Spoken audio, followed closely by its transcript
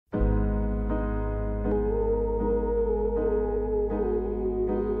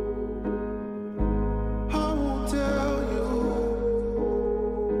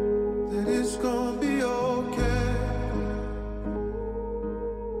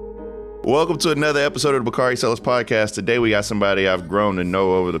Welcome to another episode of the Bakari Sellers Podcast. Today we got somebody I've grown to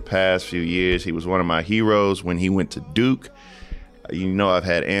know over the past few years. He was one of my heroes when he went to Duke. You know, I've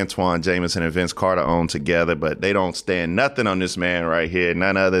had Antoine Jamison and Vince Carter on together, but they don't stand nothing on this man right here,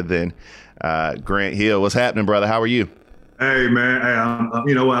 none other than Grant Hill. What's happening, brother? How are you? Hey, man. Hey,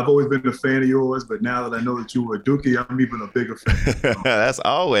 you know, I've always been a fan of yours, but now that I know that you were a Dookie, I'm even a bigger fan. That's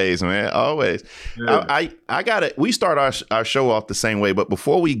always, man, always. Yeah. I gotta. We start our show off the same way, but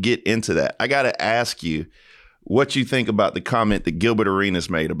before we get into that, I gotta ask you what you think about the comment that Gilbert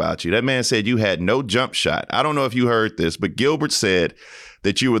Arenas made about you. That man said you had no jump shot. I don't know if you heard this, but Gilbert said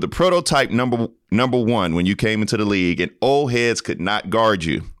that you were the prototype number one when you came into the league, and old heads could not guard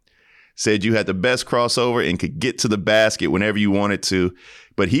you. Said you had the best crossover and could get to the basket whenever you wanted to.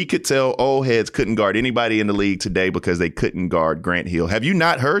 But he could tell old heads couldn't guard anybody in the league today because they couldn't guard Grant Hill. Have you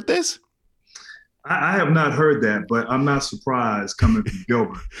not heard this? I have not heard that, but I'm not surprised coming from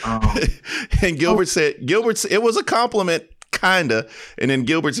Gilbert. And Gilbert said, it was a compliment, kind of. And then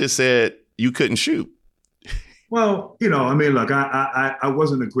Gilbert just said you couldn't shoot. Well, you know, I mean, look, I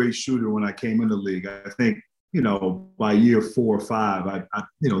wasn't a great shooter when I came in the league. I think, you know, by year 4 or 5, I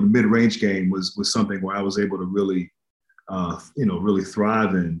the mid-range game was something where I was able to really, really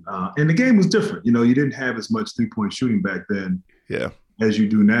thrive in. And the game was different. You know, you didn't have as much three-point shooting back then as you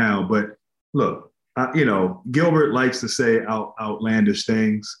do now. But look, Gilbert likes to say outlandish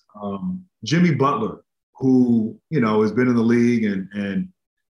things. Jimmy Butler, who, has been in the league and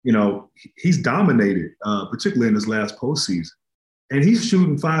he's dominated, particularly in his last postseason. And he's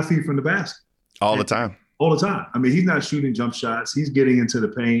shooting 5 feet from the basket. All the time. I mean, he's not shooting jump shots. He's getting into the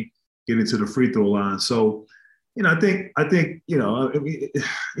paint, getting to the free throw line. So, I think, what do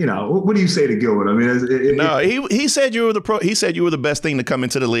you say to Gilbert? I mean, he said you were he said you were the best thing to come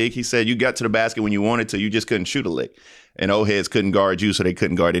into the league. He said you got to the basket when you wanted to. You just couldn't shoot a lick, and old heads couldn't guard you, so they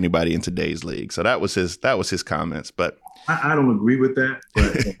couldn't guard anybody in today's league. So that was his comments. But I don't agree with that,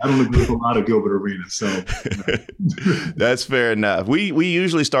 but I don't agree with a lot of Gilbert Arenas. So that's fair enough. We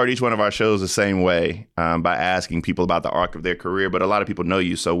usually start each one of our shows the same way by asking people about the arc of their career, but a lot of people know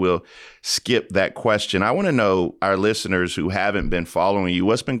you, so we'll skip that question. I want to know, our listeners who haven't been following you,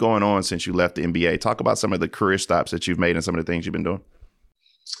 what's been going on since you left the NBA? Talk about some of the career stops that you've made and some of the things you've been doing.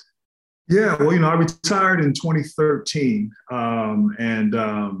 Yeah, well, I retired in 2013,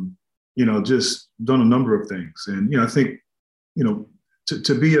 just done a number of things. And, I think,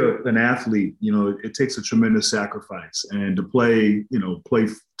 to be an athlete, it takes a tremendous sacrifice. And to play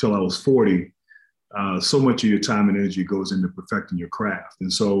till I was 40, so much of your time and energy goes into perfecting your craft.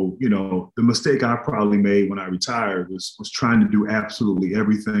 And so, the mistake I probably made when I retired was trying to do absolutely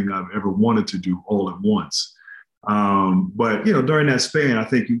everything I've ever wanted to do all at once. But, during that span, I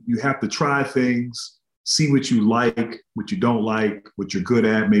think you have to try things, see what you like, what you don't like, what you're good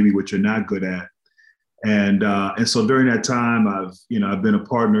at, maybe what you're not good at. And so during that time, I've been a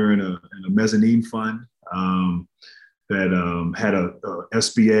partner in a mezzanine fund that had a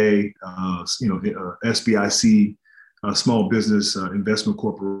SBA, SBIC, Small Business Investment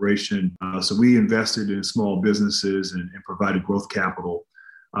Corporation. So we invested in small businesses and provided growth capital.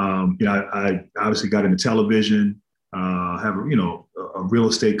 I obviously got into television, have a real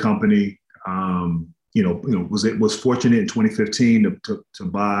estate company. Was fortunate in 2015 to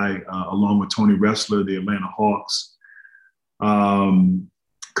buy, along with Tony Ressler, the Atlanta Hawks.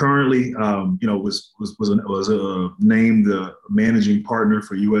 Currently, was named the managing partner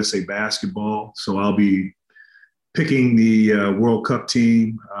for USA Basketball. So I'll be picking the World Cup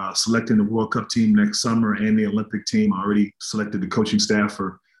team, selecting the World Cup team next summer and the Olympic team. I already selected the coaching staff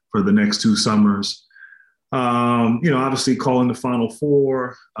for the next 2 summers. Obviously calling the Final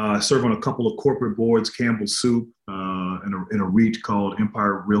Four, serve on a couple of corporate boards, Campbell Soup, in a REIT called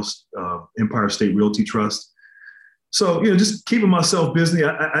Empire State Realty Trust. So, just keeping myself busy.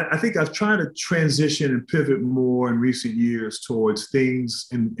 I think I've tried to transition and pivot more in recent years towards things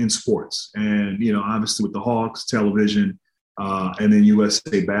in sports. And, obviously with the Hawks, television, and then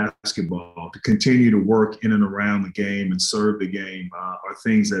USA Basketball, to continue to work in and around the game and serve the game are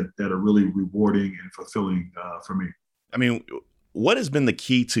things that are really rewarding and fulfilling for me. I mean, what has been the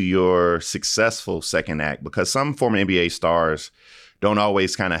key to your successful second act? Because some former NBA stars don't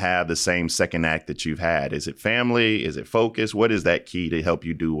always kind of have the same second act that you've had. Is it family? Is it focus? What is that key to help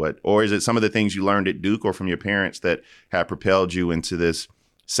you do what? Or is it some of the things you learned at Duke or from your parents that have propelled you into this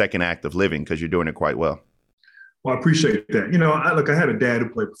second act of living, because you're doing it quite well? Well, I appreciate that. I had a dad who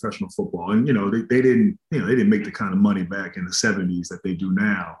played professional football, and they didn't make the kind of money back in the 70s that they do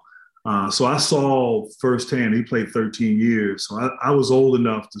now. So I saw firsthand. He played 13 years, so I was old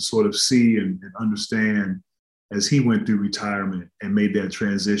enough to sort of see and understand as he went through retirement and made that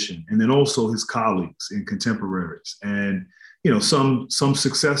transition. And then also his colleagues and contemporaries, and some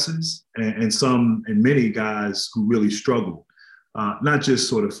successes and some and many guys who really struggled, not just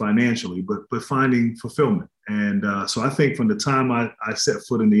sort of financially, but finding fulfillment. And so I think from the time I set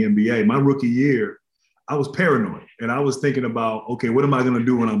foot in the NBA, my rookie year, I was paranoid, and I was thinking about, okay, what am I going to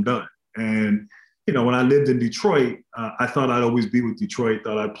do when I'm done? And when I lived in Detroit, I thought I'd always be with Detroit,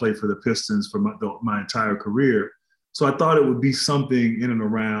 thought I'd play for the Pistons for my entire career. So I thought it would be something in and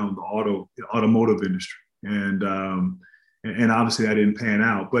around the automotive industry. And obviously that didn't pan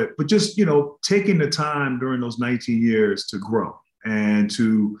out. But just, taking the time during those 19 years to grow and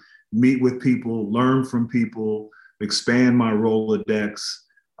to meet with people, learn from people, expand my Rolodex,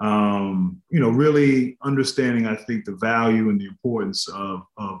 really understanding, I think, the value and the importance of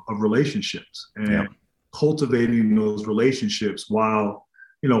relationships and cultivating those relationships while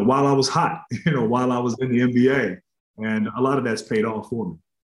I was hot, while I was in the NBA. And a lot of that's paid off for me.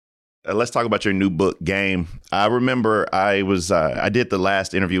 Let's talk about your new book, Game. I remember I did the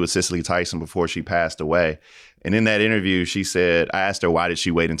last interview with Cicely Tyson before she passed away. And in that interview, she said, I asked her, why did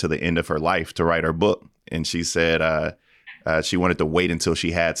she wait until the end of her life to write her book? And she said, she wanted to wait until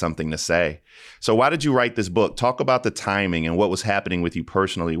she had something to say. So why did you write this book? Talk about the timing and what was happening with you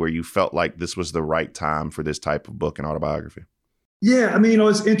personally, where you felt like this was the right time for this type of book and autobiography. Yeah, I mean,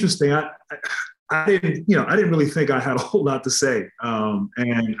 it's interesting. I didn't really think I had a whole lot to say,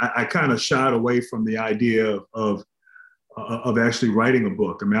 and I kind of shied away from the idea of actually writing a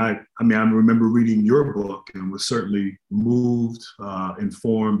book. I remember reading your book and was certainly moved,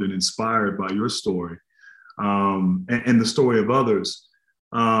 informed, and inspired by your story. And the story of others.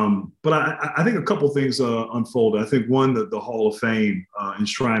 But I think a couple things unfolded. I think one, the Hall of Fame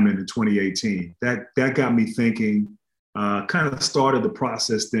enshrinement in 2018, that got me thinking, kind of started the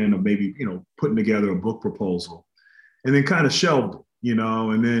process then of maybe, putting together a book proposal, and then kind of shelved it,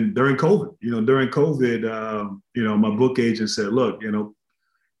 and then during COVID, my book agent said, look,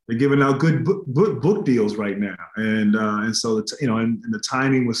 they're giving out good book deals right now. And so, and the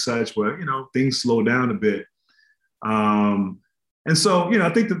timing was such where, things slowed down a bit. And so, I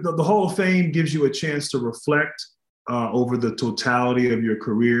think the Hall of Fame gives you a chance to reflect over the totality of your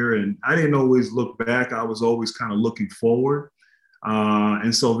career. And I didn't always look back. I was always kind of looking forward.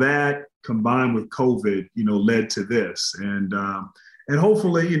 And so that combined with COVID, led to this. And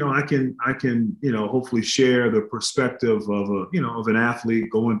hopefully, I can, hopefully share the perspective of an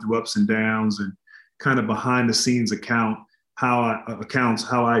athlete going through ups and downs, and kind of behind the scenes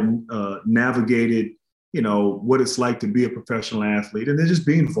how I navigated, what it's like to be a professional athlete, and then just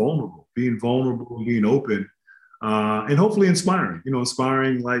being vulnerable, being open, and hopefully inspiring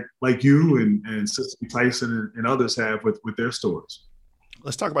like you and Cicely Tyson and others have with their stories.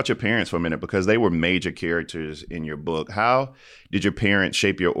 Let's talk about your parents for a minute, because they were major characters in your book. How did your parents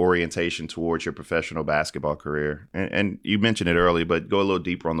shape your orientation towards your professional basketball career? And you mentioned it earlier, but go a little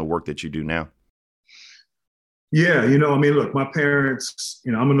deeper on the work that you do now. Yeah, look, my parents,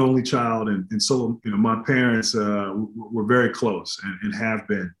 I'm an only child. And so, my parents were very close and have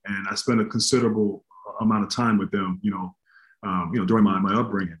been. And I spent a considerable amount of time with them, during my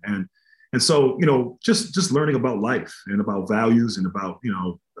upbringing. And so, just learning about life and about values and about,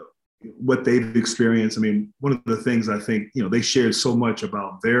 what they've experienced. One of the things I think, they shared so much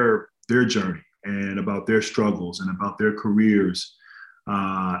about their journey and about their struggles and about their careers.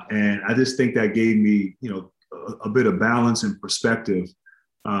 And I just think that gave me, a bit of balance and perspective.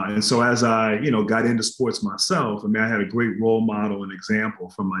 And so as I, got into sports myself, I had a great role model and example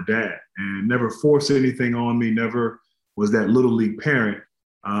from my dad, and never forced anything on me, never was that little league parent,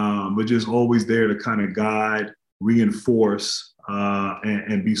 but just always there to kind of guide, reinforce,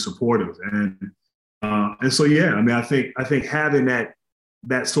 and be supportive. And so, yeah, I think having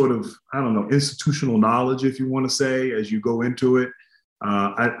that sort of, institutional knowledge, if you want to say, as you go into it,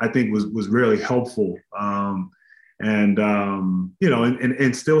 I think was really helpful. And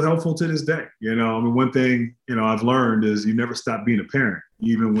still helpful to this day. One thing, I've learned is you never stop being a parent,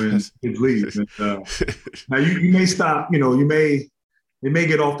 even when kids leave. And, now you may stop, they may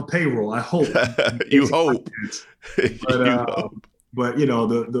get off the payroll. I hope. You hope. But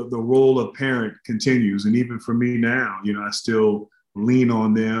the role of parent continues. And even for me now, I still lean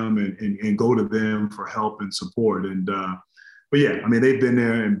on them and go to them for help and support. But yeah, they've been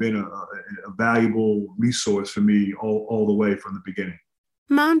there and been a valuable resource for me all the way from the beginning.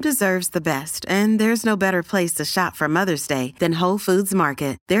 Mom deserves the best, and there's no better place to shop for Mother's Day than Whole Foods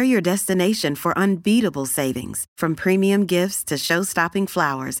Market. They're your destination for unbeatable savings, from premium gifts to show-stopping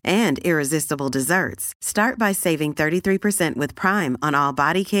flowers and irresistible desserts. Start by saving 33% with Prime on all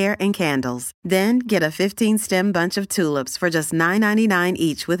body care and candles. Then get a 15-stem bunch of tulips for just $9.99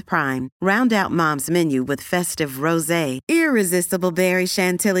 each with Prime. Round out Mom's menu with festive rosé, irresistible berry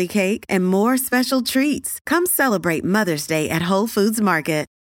chantilly cake, and more special treats. Come celebrate Mother's Day at Whole Foods Market.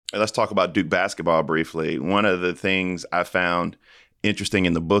 Let's talk about Duke basketball briefly. One of the things I found interesting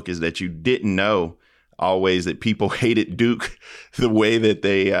in the book is that you didn't know always that people hated Duke the way that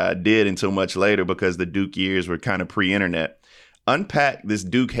they did until much later, because the Duke years were kind of pre-internet. Unpack this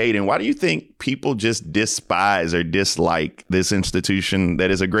Duke hate, and why do you think people just despise or dislike this institution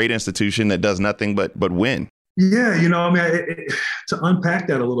that is a great institution that does nothing but win? Yeah, to unpack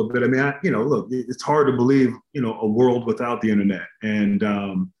that a little bit, look, it's hard to believe, a world without the internet. And,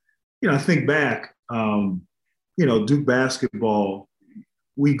 I think back, Duke basketball,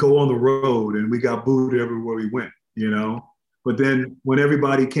 we go on the road and we got booed everywhere we went, but then when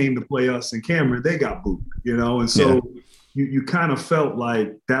everybody came to play us in Cameron, they got booed, and so you kind of felt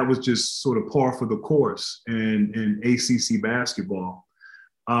like that was just sort of par for the course in ACC basketball.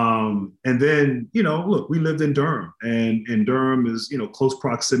 And then, look, we lived in Durham, and Durham is, close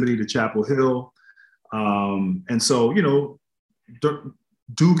proximity to Chapel Hill. And so,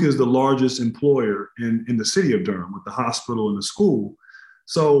 Duke is the largest employer in the city of Durham with the hospital and the school.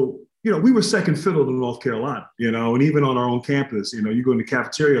 So, we were second fiddle to North Carolina, and even on our own campus, you go in the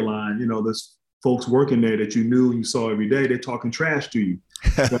cafeteria line, there's folks working there that you saw every day. They're talking trash to you.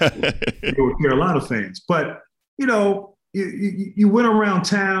 They were Carolina fans. But, you went around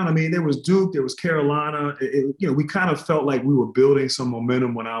town. There was Duke, there was Carolina. We kind of felt like we were building some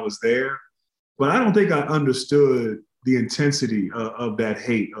momentum when I was there. But I don't think I understood the intensity of that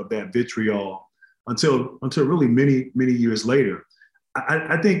hate, of that vitriol, until really many, many years later.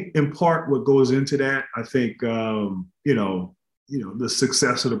 I think in part what goes into that, I think, the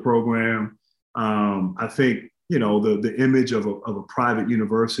success of the program. I think, the image of a private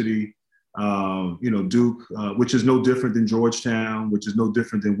university, Duke, which is no different than Georgetown, which is no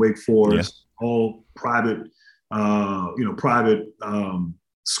different than Wake Forest, all private, private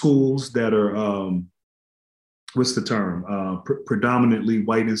schools that are, what's the term? Predominantly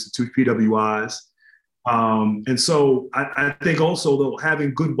white institute, PWIs. And so I think also, though,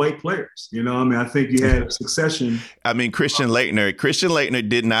 having good white players, I think you had a succession. Christian Laettner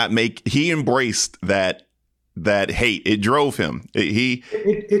did not he embraced that hate. It drove him.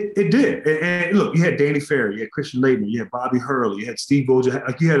 It did. And look, you had Danny Ferry, you had Christian Laettner, you had Bobby Hurley, you had Steve Bolger.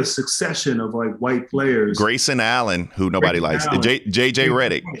 Like, you had a succession of like white players. Grayson Allen, who nobody likes. JJ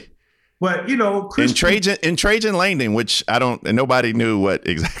Redick. But and Trajan Langdon, which nobody knew what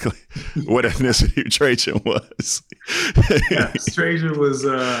ethnicity Trajan was. Trajan was.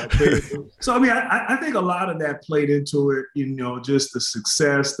 So I think a lot of that played into it. Just the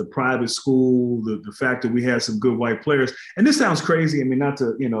success, the private school, the fact that we had some good white players. And this sounds crazy. Not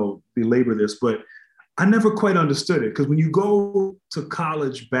to belabor this, but I never quite understood it, because when you go to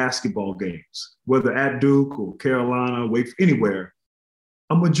college basketball games, whether at Duke or Carolina, Wake, anywhere,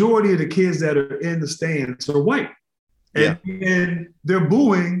 a majority of the kids that are in the stands are white, and they're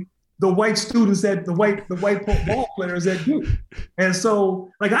booing the white students the white ball players at Duke. And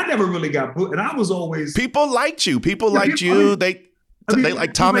so, like, I never really got booed, and I was always, people liked you. People liked you. They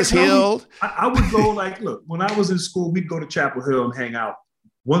like Thomas Hill. I would go, look, when I was in school, we'd go to Chapel Hill and hang out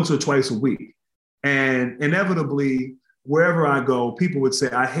once or twice a week, and inevitably, wherever I go, people would say,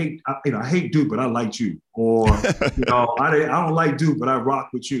 I hate Duke, but I liked you. Or, I don't like Duke, but I rock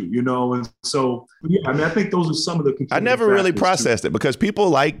with you, And so, I think those are some of the. I never really processed it, because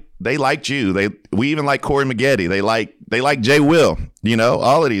people they liked you. We even like Corey Maggette. They like Jay Will,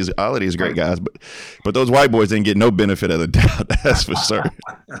 all of these great guys. But those white boys didn't get no benefit of the doubt. That's for sure.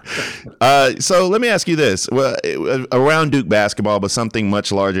 So let me ask you this. Well, around Duke basketball, but something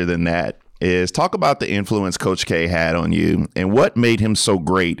much larger than that, is talk about the influence Coach K had on you and what made him so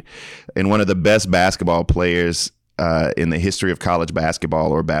great and one of the best basketball players in the history of college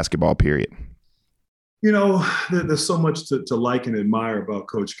basketball or basketball period. There's so much to like and admire about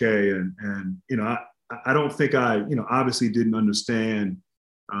Coach K. And I don't think I obviously didn't understand,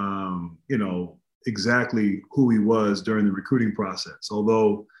 exactly who he was during the recruiting process,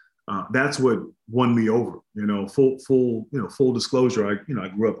 although that's what won me over. Full disclosure. I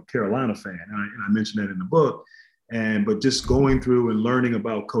grew up a Carolina fan, and I mentioned that in the book. But just going through and learning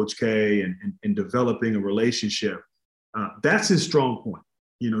about Coach K and developing a relationship, that's his strong point.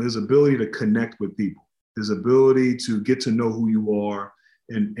 His ability to connect with people, his ability to get to know who you are,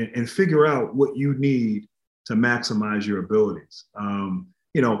 and figure out what you need to maximize your abilities.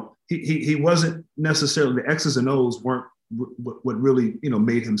 He wasn't necessarily, the X's and O's weren't what really,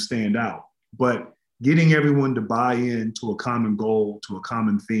 made him stand out, but getting everyone to buy in to a common goal, to a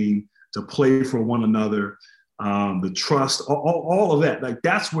common theme, to play for one another, the trust, all of that, like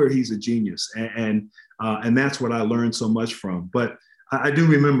that's where he's a genius. And that's what I learned so much from. But I do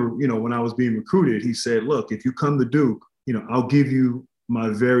remember, when I was being recruited, he said, look, if you come to Duke, I'll give you my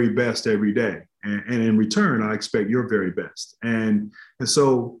very best every day. And in return, I expect your very best. And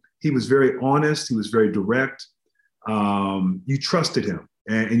so he was very honest. He was very direct. You trusted him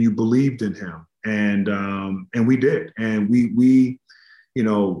and you believed in him. And we did. And we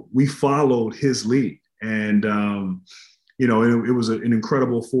followed his lead. And, it was an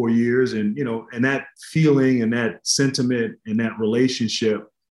incredible 4 years. And, and that feeling and that sentiment and that relationship,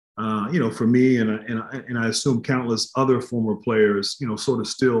 for me and I assume countless other former players, sort of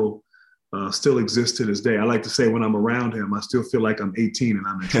still exists to this day. I like to say when I'm around him, I still feel like I'm 18 and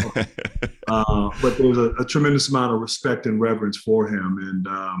I'm in trouble. But there's a tremendous amount of respect and reverence for him,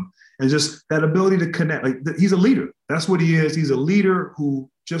 and just that ability to connect. Like he's a leader. That's what he is. He's a leader who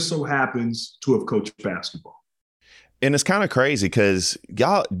just so happens to have coached basketball. And it's kind of crazy because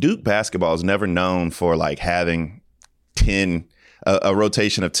Duke basketball is never known for like having a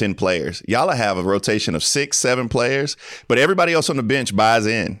rotation of 10 players. Y'all have a rotation of 6, 7 players, but everybody else on the bench buys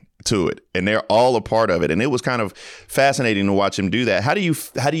in to it, and they're all a part of it. And it was kind of fascinating to watch him do that. How do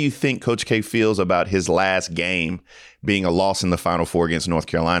you think Coach K feels about his last game being a loss in the Final Four against North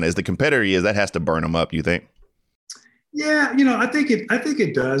Carolina? As the competitor he is, that has to burn him up, you think? Yeah, I think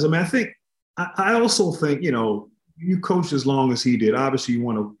it does. I mean, I also think, you coached as long as he did. Obviously, you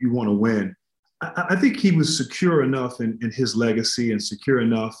want to win. I think he was secure enough in his legacy and secure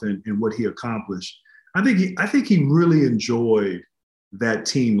enough in what he accomplished. I think he really enjoyed that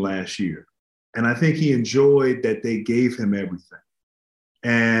team last year. And I think he enjoyed that they gave him everything.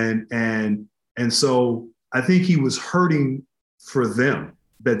 And so I think he was hurting for them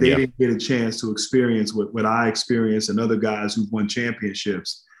that they didn't get a chance to experience what I experienced and other guys who've won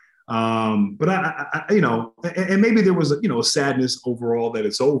championships. But I and maybe there was a sadness overall that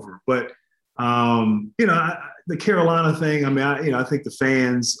it's over, but the Carolina thing, I mean, I think the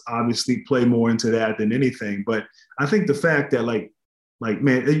fans obviously play more into that than anything, but I think the fact that like,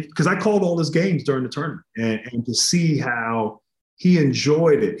 man, because I called all his games during the tournament and to see how he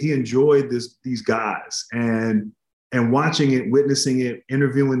enjoyed it. He enjoyed these guys and watching it, witnessing it,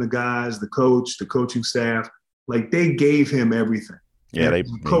 interviewing the guys, the coach, the coaching staff, like they gave him everything. Yeah, they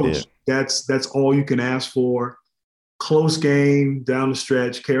coach. They did. That's all you can ask for. Close game down the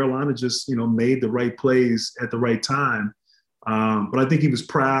stretch. Carolina just, made the right plays at the right time. But I think he was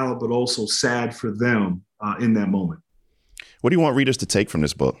proud, but also sad for them in that moment. What do you want readers to take from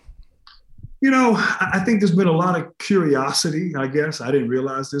this book? I think there's been a lot of curiosity, I guess. I didn't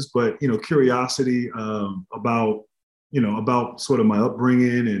realize this, but, curiosity about sort of my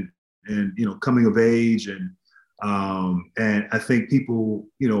upbringing and coming of age. And I think people,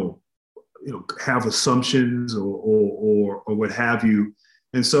 have assumptions or what have you.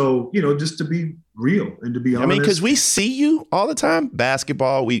 And so, just to be real and to be honest. I mean, because we see you all the time,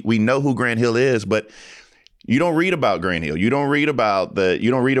 basketball. We know who Grant Hill is, but you don't read about Grant Hill. You don't read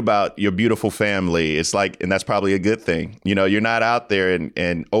about your beautiful family. It's like, and that's probably a good thing. You're not out there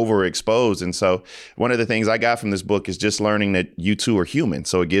and overexposed. And so one of the things I got from this book is just learning that you two are human.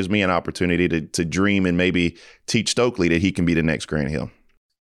 So it gives me an opportunity to dream and maybe teach Stokely that he can be the next Grant Hill.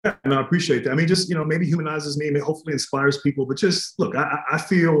 Yeah, and I appreciate that. I mean, just, maybe humanizes me and hopefully inspires people. But just look, I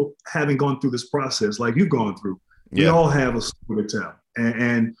feel having gone through this process like you've gone through, we all have a story to tell.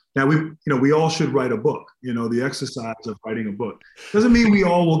 And now we all should write a book, the exercise of writing a book. Doesn't mean we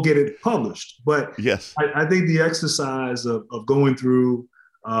all will get it published, but yes, I think the exercise of going through,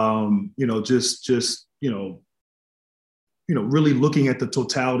 really looking at the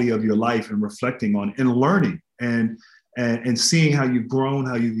totality of your life and reflecting on it and learning and seeing how you've grown,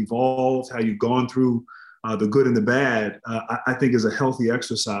 how you've evolved, how you've gone through the good and the bad, I think is a healthy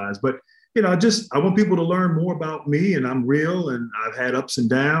exercise. But I want people to learn more about me, and I'm real, and I've had ups and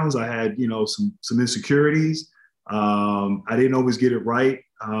downs. I had, some insecurities. I didn't always get it right.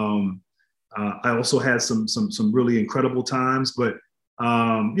 I also had some really incredible times, but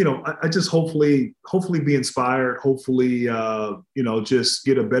I just hopefully be inspired. Hopefully, just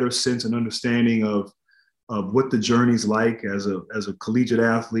get a better sense and understanding of what the journey's like as a collegiate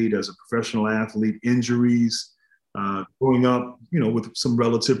athlete, as a professional athlete, injuries. Growing up, with some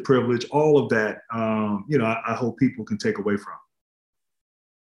relative privilege, all of that, I hope people can take away from.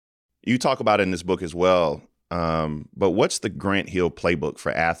 You talk about in this book as well, But what's the Grant Hill playbook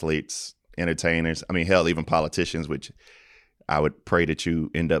for athletes, entertainers? I mean, hell, even politicians, which I would pray that you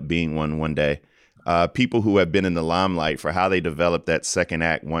end up being one day. People who have been in the limelight, for how they develop that second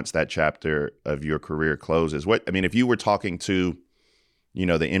act once that chapter of your career closes. If you were talking to, the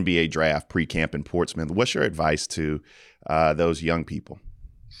NBA draft pre-camp in Portsmouth, what's your advice to those young people?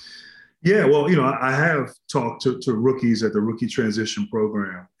 Yeah, well, I have talked to rookies at the rookie transition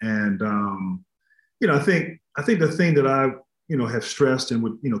program, and I think the thing that I have stressed and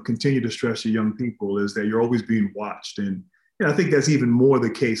would continue to stress to young people is that you're always being watched, and I think that's even more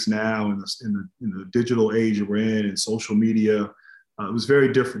the case now in the digital age that we're in, and social media. It was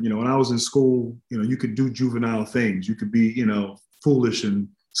very different. When I was in school, you could do juvenile things. You could be foolish and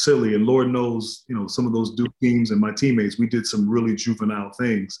silly, and Lord knows some of those Duke teams and my teammates, we did some really juvenile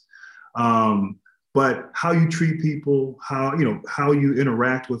things. But how you treat people, how you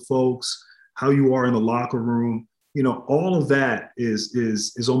interact with folks, how you are in the locker room, all of that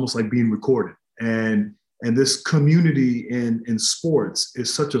is almost like being recorded. And this community in sports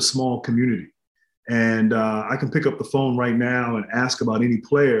is such a small community. And I can pick up the phone right now and ask about any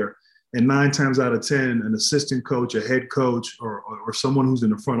player, and 9 times out of 10, an assistant coach, a head coach, or someone who's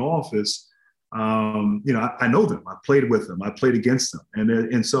in the front office, I know them. I played with them. I played against them.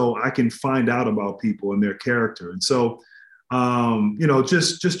 And so I can find out about people and their character. And so,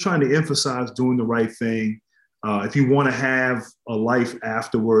 just trying to emphasize doing the right thing. If you want to have a life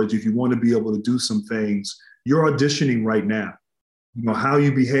afterwards, if you want to be able to do some things, you're auditioning right now. How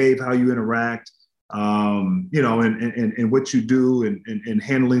you behave, how you interact, and what you do and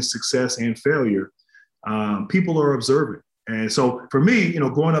handling success and failure, people are observing. And so for me,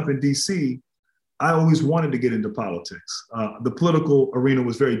 growing up in DC, I always wanted to get into politics. The political arena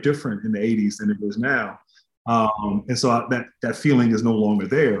was very different in the 80s than it is now. And so that feeling is no longer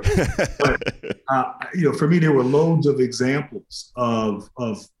there. But, for me, there were loads of examples of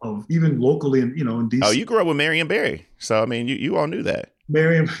even locally in DC. Oh, you grew up with Marion Barry. So, you all knew that.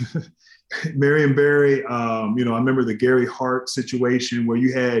 Marion Barry, I remember the Gary Hart situation where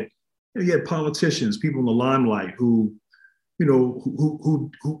you had politicians, people in the limelight who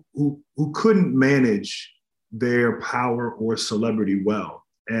couldn't manage their power or celebrity well.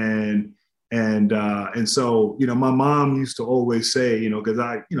 And so, my mom used to always say, because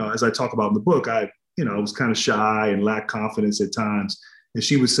as I talk about in the book, I was kind of shy and lacked confidence at times. And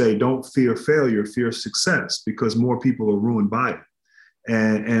she would say, don't fear failure, fear success, because more people are ruined by it.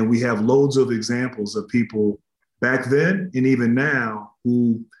 And we have loads of examples of people back then and even now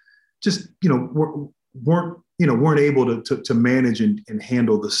who just, weren't able to manage and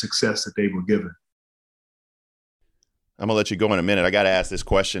handle the success that they were given. I'm going to let you go in a minute. I got to ask this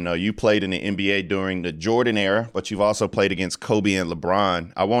question, though. You played in the NBA during the Jordan era, but you've also played against Kobe and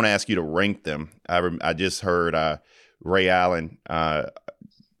LeBron. I won't ask you to rank them. I just heard Ray Allen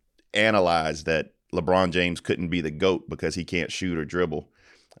analyze that LeBron James couldn't be the GOAT because he can't shoot or dribble.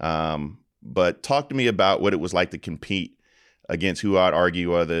 But talk to me about what it was like to compete against who I'd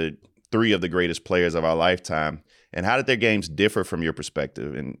argue are the 3 of the greatest players of our lifetime. And how did their games differ from your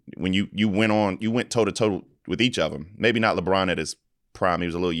perspective? And when you went toe-to-toe with each of them, maybe not LeBron at his prime, he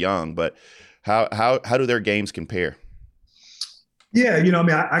was a little young, but how do their games compare? Yeah,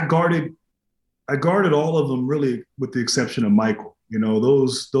 I guarded all of them really, with the exception of Michael.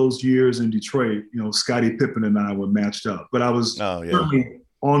 Those years in Detroit, Scottie Pippen and I were matched up, but I was certainly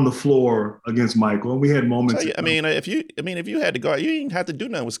on the floor against Michael, and we had moments. So, if you had to guard, you didn't have to do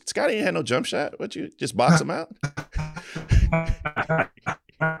nothing. Scottie ain't had no jump shot. What, you just box him out?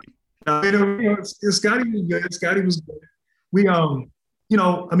 Scottie was good. Scottie was good. We, to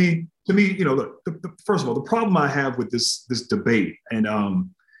me, first of all, the problem I have with this debate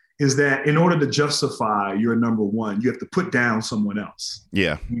is that in order to justify your number one, you have to put down someone else.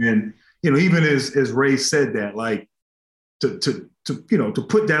 Yeah. And even as Ray said that, like to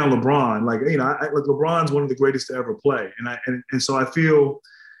put down LeBron, like LeBron's one of the greatest to ever play, and so I feel,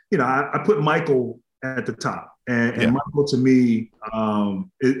 I put Michael at the top. And Michael, to me,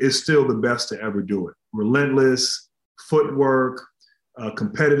 is still the best to ever do it. Relentless, footwork,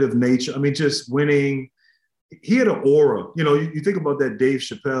 competitive nature. Just winning. He had an aura. You think about that Dave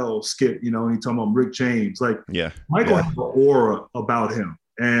Chappelle skit, and he talking about Rick James. Michael had an aura about him.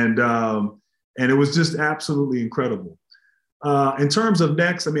 And it was just absolutely incredible. In terms of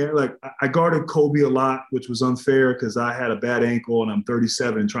next, I guarded Kobe a lot, which was unfair because I had a bad ankle and I'm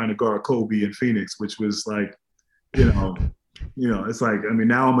 37 trying to guard Kobe in Phoenix, which was like, it's like,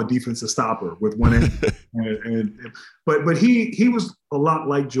 now I'm a defensive stopper with one end. But he was a lot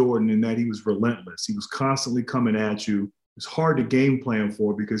like Jordan in that he was relentless. He was constantly coming at you. It was hard to game plan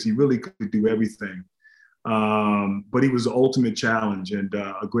for because he really could do everything. But he was the ultimate challenge and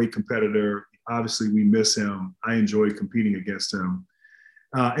a great competitor. Obviously, we miss him. I enjoyed competing against him.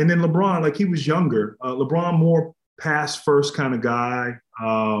 And then LeBron, like he was younger. LeBron, more pass first kind of guy.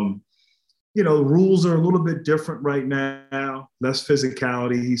 The rules are a little bit different right now. Less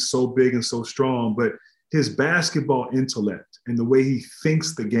physicality. He's so big and so strong, but his basketball intellect and the way he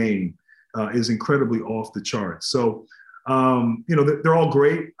thinks the game is incredibly off the charts. So, they're all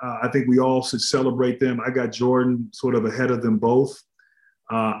great. I think we all should celebrate them. I got Jordan sort of ahead of them both.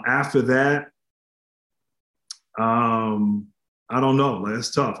 After that, I don't know. Like,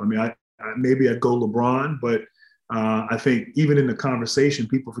 it's tough. I mean, maybe I'd go LeBron, but I think even in the conversation,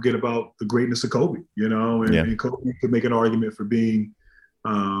 people forget about the greatness of Kobe, and Kobe could make an argument for being,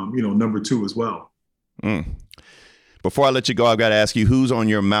 number 2 as well. Mm. Before I let you go, I've got to ask you, who's on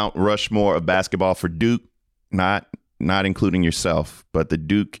your Mount Rushmore of basketball for Duke? Not including yourself, but the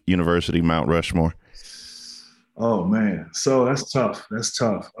Duke University Mount Rushmore. Oh, man. So that's tough.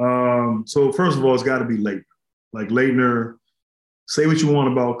 So first of all, it's got to be Laettner. Like Laettner, say what you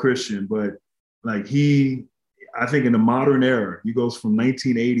want about Christian, but like I think in the modern era, he goes from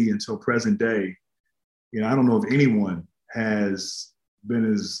 1980 until present day. I don't know if anyone has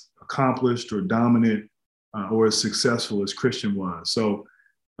been as accomplished or dominant or as successful as Christian was. So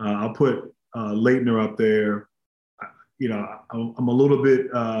I'll put Laettner up there. I'm a little bit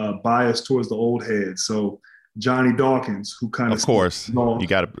biased towards the old heads. So Johnny Dawkins, who kind of, of course, you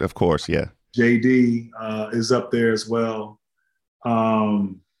got to, of course, yeah. JD is up there as well.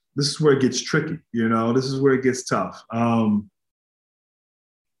 This is where it gets tricky. This is where it gets tough. I'll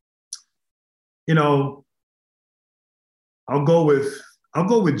go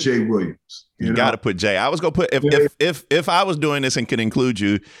with Jay Williams. You got to put Jay. I was going to put if I was doing this and could include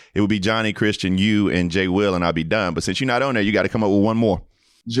you, it would be Johnny, Christian, you, and Jay Will, and I'll be done. But since you're not on there, you got to come up with one more.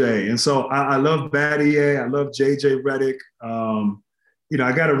 Jay. And so I love Battier. I love JJ Redick.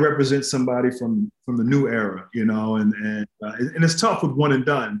 I got to represent somebody from the new era, and it's tough with one and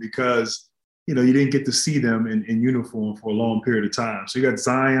done because, you didn't get to see them in uniform for a long period of time. So you got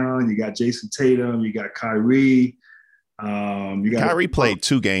Zion, you got Jason Tatum, you got Kyrie. Kyrie played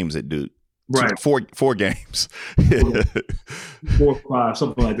 2 games at Duke. Right. 4 games. 4 or 5,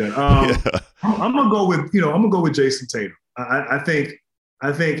 something like that. I'm gonna go with Jason Tatum. I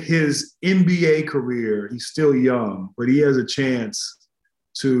think his NBA career, he's still young, but he has a chance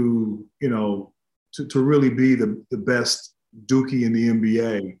to really be the best Dookie in the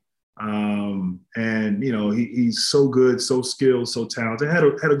NBA. He's so good, so skilled, so talented. Had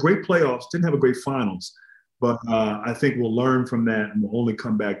a great playoffs, didn't have a great finals, but I think we'll learn from that and we'll only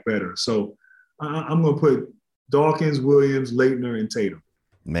come back better. So I'm going to put Dawkins, Williams, Laettner, and Tatum.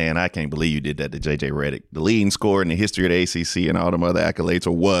 Man, I can't believe you did that to JJ Redick, the leading scorer in the history of the ACC and all them other accolades,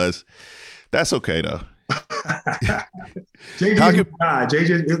 or was. That's okay though.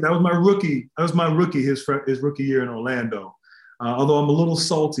 JJ, that was my rookie. That was my rookie. His rookie year in Orlando. Although I'm a little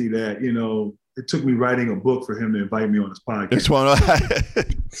salty that it took me writing a book for him to invite me on his podcast.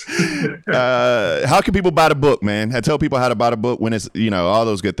 How can people buy the book, man? I tell people how to buy the book when it's all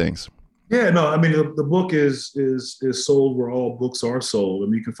those good things. Yeah, no, I mean the book is sold where all books are sold. I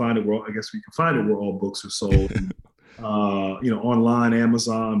mean, you can find it where all books are sold. And, online,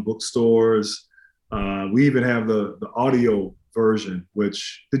 Amazon, bookstores. We even have the audio version.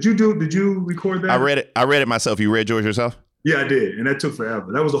 Which did you record that? I read it myself. You read yours yourself? Yeah, I did, and that took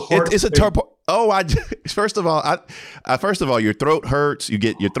forever. That was a hard. It's a tough. First of all, your throat hurts.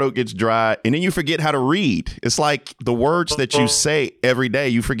 Your throat gets dry, and then you forget how to read. It's like the words that you say every day,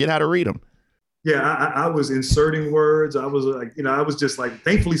 you forget how to read them. Yeah, I was inserting words. I was like, I was just like,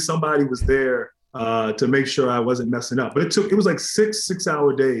 thankfully somebody was there to make sure I wasn't messing up. But it was like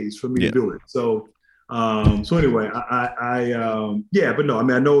 6-hour days for me to do it. So anyway, but no, I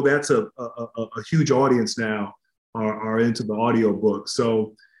mean, I know that's a huge audience now are into the audio book.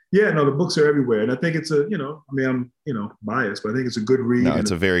 So the books are everywhere. And I think it's I'm biased, but I think it's a good read. No,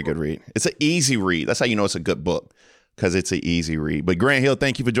 it's a very good read. It's an easy read. That's how you know it's a good book, because it's an easy read. But Grant Hill,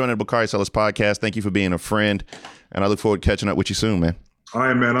 thank you for joining the Bakari Sellers podcast. Thank you for being a friend. And I look forward to catching up with you soon, man. All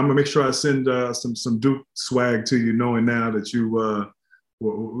right, man. I'm going to make sure I send some Duke swag to you, knowing now that you are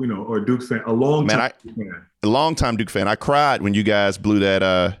a Duke fan, a long-time Duke fan. I cried when you guys blew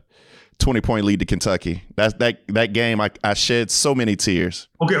that 20-point lead to Kentucky. That game, I shed so many tears.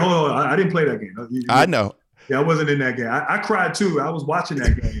 Okay, hold on. I didn't play that game. I know. Yeah, I wasn't in that game. I cried too. I was watching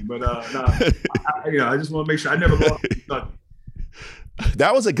that game, but I just want to make sure I never lost Kentucky.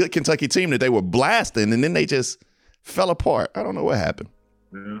 That was a good Kentucky team that they were blasting, and then they just fell apart. I don't know what happened.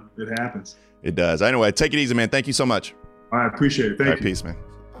 Yeah, it happens. It does. Anyway, take it easy, man. Thank you so much. All right, appreciate it. Thank you. Peace, man.